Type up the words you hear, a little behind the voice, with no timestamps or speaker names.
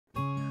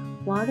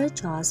Walter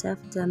Joseph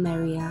de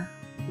Maria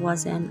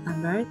was an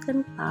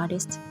American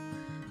artist,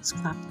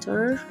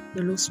 sculptor,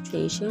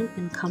 illustration,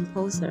 and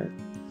composer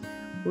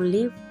who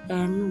lived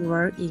and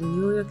worked in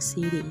New York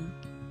City.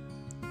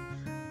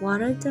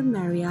 Walter de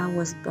Maria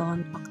was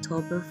born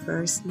October 1,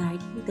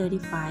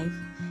 1935,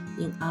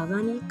 in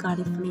Albany,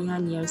 California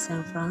near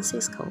San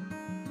Francisco.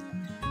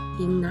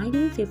 In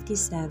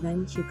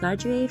 1957, he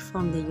graduated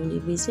from the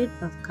University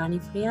of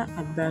California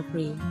at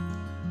Berkeley,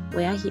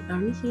 where he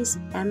earned his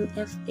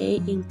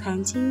MFA in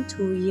painting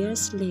 2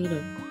 years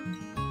later.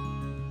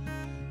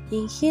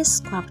 In his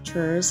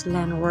sculptures,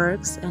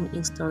 landworks, and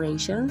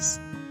installations,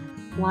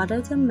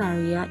 Walter de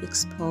Maria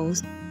explored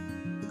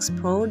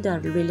the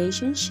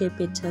relationship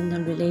between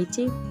the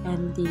relative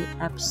and the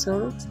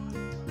absolute,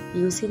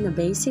 using the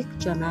basic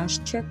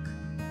geometric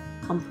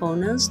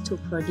components to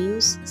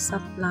produce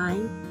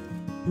sublime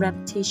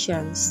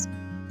repetitions.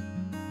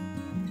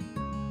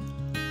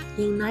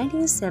 In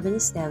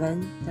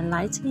 1977, the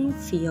lightning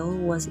field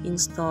was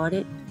installed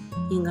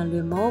in a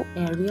remote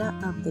area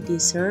of the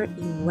desert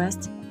in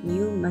West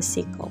New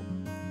Mexico.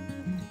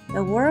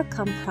 The work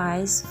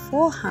comprised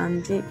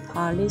 400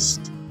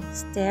 polished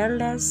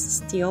stainless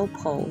steel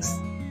poles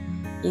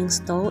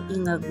installed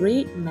in a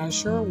grid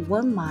measured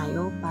 1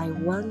 mile by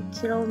 1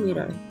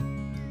 kilometer.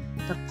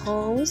 The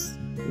poles,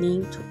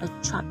 meant to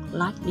attract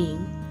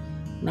lightning,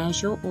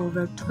 measure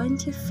over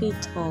 20 feet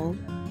tall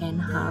and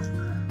have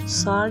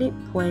solid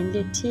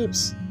pointed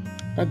tips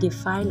that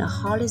define a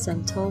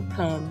horizontal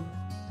plane.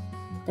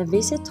 The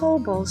visitor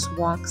both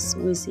walks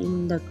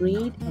within the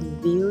grid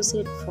and views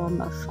it from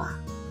afar,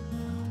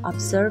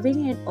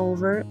 observing it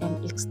over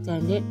an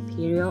extended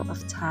period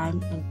of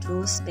time and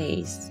through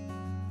space.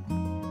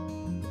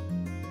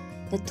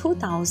 The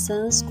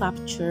 2,000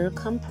 sculpture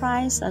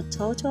comprised a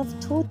total of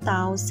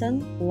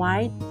 2,000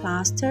 white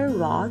plaster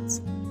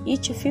rods,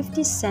 each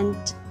 50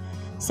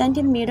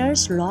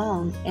 centimeters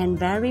long and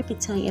vary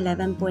between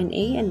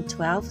 11.8 and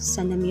 12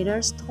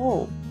 centimeters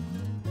tall.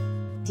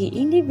 The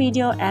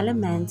individual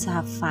elements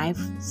have 5,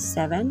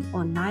 7,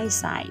 or 9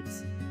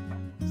 sides.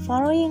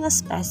 Following a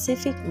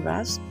specific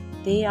graph,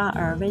 they are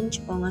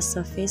arranged on a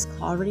surface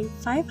covering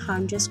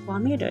 500 square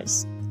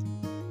meters,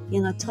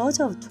 in a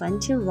total of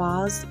 20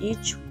 rods,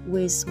 each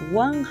with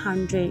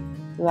 100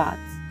 watts.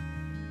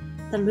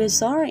 The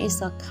result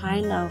is a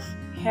kind of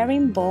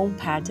herringbone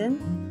pattern,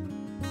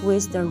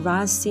 with the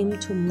rods seem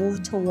to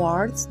move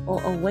towards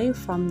or away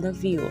from the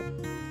viewer,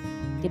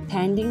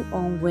 depending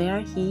on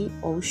where he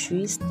or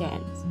she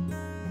stands.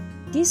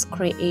 This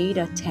creates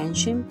a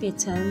tension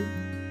between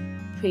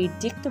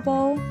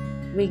predictable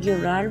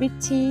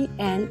regularity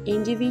and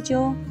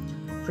individual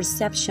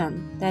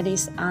perception that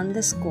is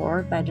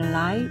underscored by the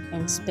light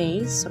and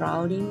space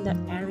surrounding the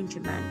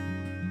arrangement.